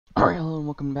Alright, hello and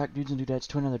welcome back, dudes and dudettes,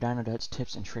 to another Dino Dudes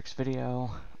tips and tricks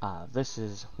video. This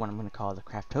is what I'm going to call the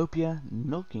Craftopia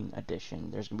Milking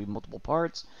Edition. There's going to be multiple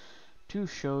parts to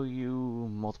show you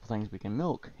multiple things we can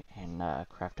milk in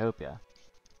Craftopia.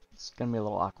 It's going to be a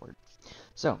little awkward.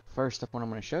 So, first up, what I'm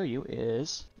going to show you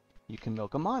is you can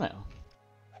milk a mono.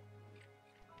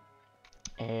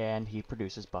 And he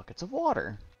produces buckets of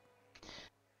water.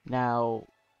 Now,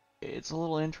 it's a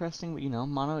little interesting, but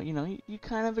mono, you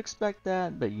kind of expect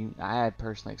that, but I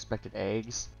personally expected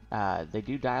eggs. They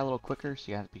do die a little quicker,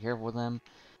 so you have to be careful with them.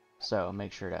 So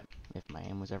make sure to, if my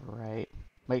aim was ever right,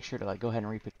 make sure to go ahead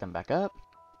and repick them back up.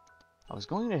 I was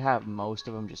going to have most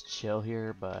of them just chill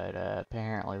here, but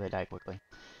apparently they die quickly.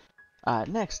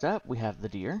 Next up, we have the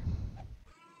deer,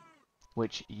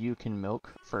 which you can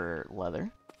milk for leather.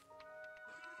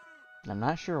 I'm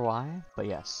not sure why, but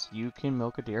yes, you can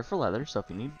milk a deer for leather, so if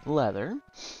you need leather,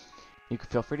 you can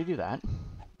feel free to do that.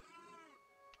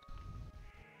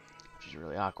 Which is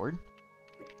really awkward.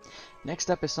 Next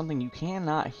up is something you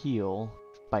cannot heal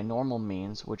by normal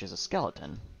means, which is a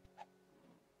skeleton.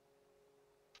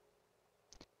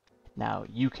 Now,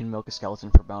 you can milk a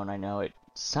skeleton for bone. I know it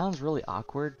sounds really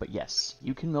awkward, but yes,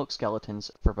 you can milk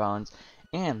skeletons for bones,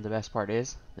 and the best part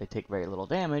is, they take very little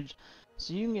damage,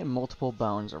 so you can get multiple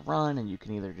bones a run, and you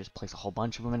can either just place a whole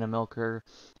bunch of them in a milker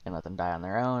and let them die on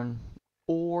their own,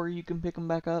 or you can pick them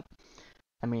back up.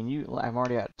 I mean, I'm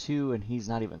already at 2, and he's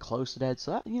not even close to dead,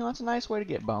 so that, that's a nice way to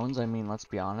get bones. I mean, let's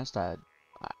be honest, I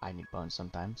need bones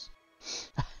sometimes.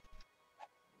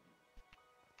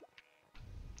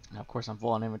 Now, of course, I'm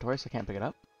full on inventory, so I can't pick it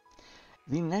up.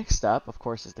 The next up, of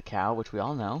course, is the cow, which we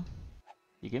all know.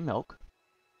 You get milk.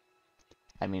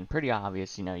 I mean, pretty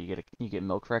obvious, you get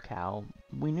milk for a cow.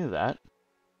 We knew that.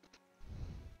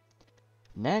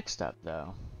 Next up,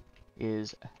 though,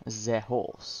 is the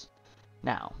horse.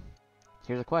 Now,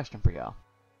 here's a question for y'all.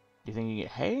 Do you think you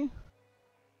get hay?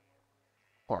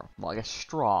 Or, well, I guess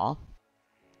straw.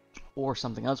 Or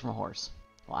something else from a horse?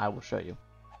 Well, I will show you.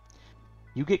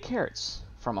 You get carrots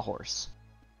from a horse.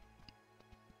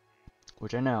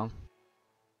 Which I know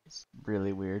is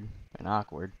really weird and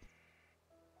awkward.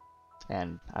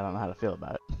 And I don't know how to feel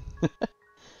about it.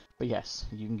 But yes,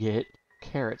 you can get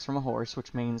carrots from a horse,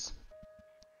 which means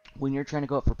when you're trying to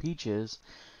go up for peaches,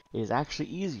 it is actually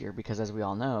easier because, as we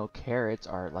all know, carrots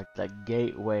are like the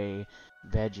gateway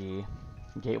veggie,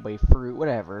 gateway fruit,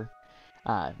 whatever.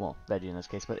 Well, veggie in this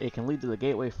case, but it can lead to the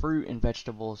gateway fruit and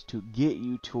vegetables to get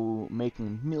you to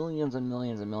making millions and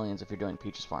millions and millions if you're doing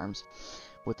peaches farms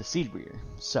with the seed breeder.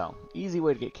 So, easy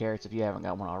way to get carrots if you haven't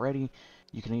got one already.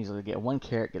 You can easily get 1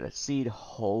 carrot, get a seed,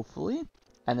 hopefully,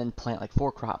 and then plant like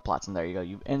 4 crop plots, and there you go.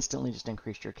 You've instantly just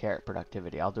increased your carrot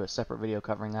productivity. I'll do a separate video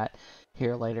covering that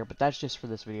here later, but that's just for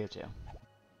this video too.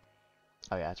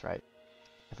 Oh yeah, that's right.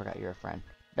 I forgot you're a friend.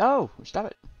 No!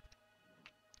 Stop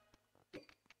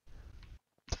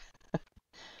it!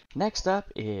 Next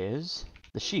up is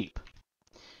the sheep.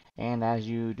 And as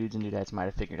you dudes and dudettes might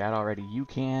have figured out already, you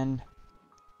can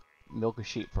milk a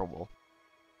sheep for wool.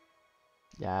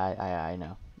 Yeah, I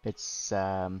know. It's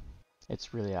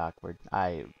really awkward.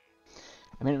 I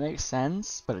mean, it makes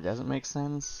sense, but it doesn't make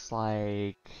sense.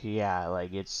 Like, yeah,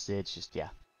 like it's just, yeah.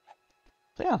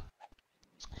 So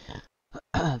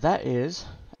yeah, that is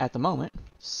at the moment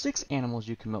 6 animals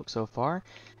you can milk so far.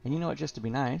 And you know what? Just to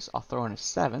be nice, I'll throw in a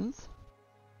 7th.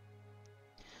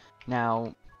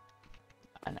 Now,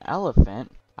 an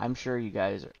elephant. I'm sure you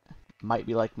guys might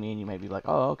be like me, and you might be like,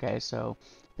 oh, okay, so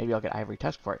maybe I'll get ivory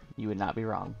tusk for it. You would not be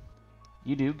wrong.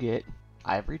 You do get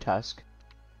ivory tusk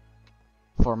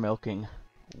for milking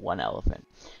 1 elephant.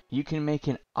 You can make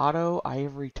an auto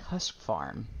ivory tusk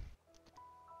farm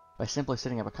by simply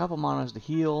setting up a couple monos to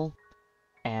heal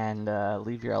and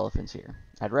leave your elephants here.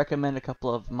 I'd recommend a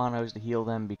couple of monos to heal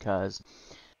them because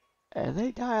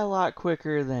they die a lot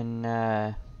quicker than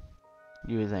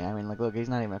you would think. I mean, like, look, he's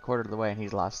not even a quarter of the way and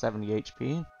he's lost 70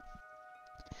 HP.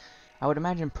 I would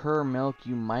imagine per milk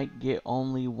you might get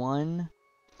only 1.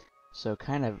 So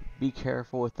kind of be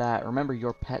careful with that. Remember,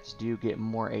 your pets do get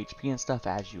more HP and stuff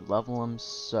as you level them.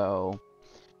 So,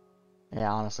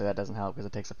 yeah, honestly, that doesn't help because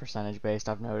it takes a percentage based,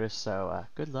 I've noticed. So,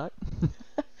 good luck.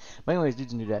 But anyways,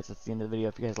 dudes and dudettes, that's the end of the video.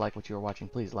 If you guys like what you were watching,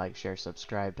 please like, share,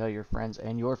 subscribe, tell your friends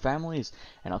and your families.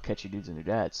 And I'll catch you dudes and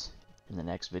dudettes in the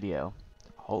next video.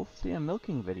 Hopefully a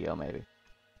milking video, maybe.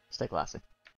 Stay classy.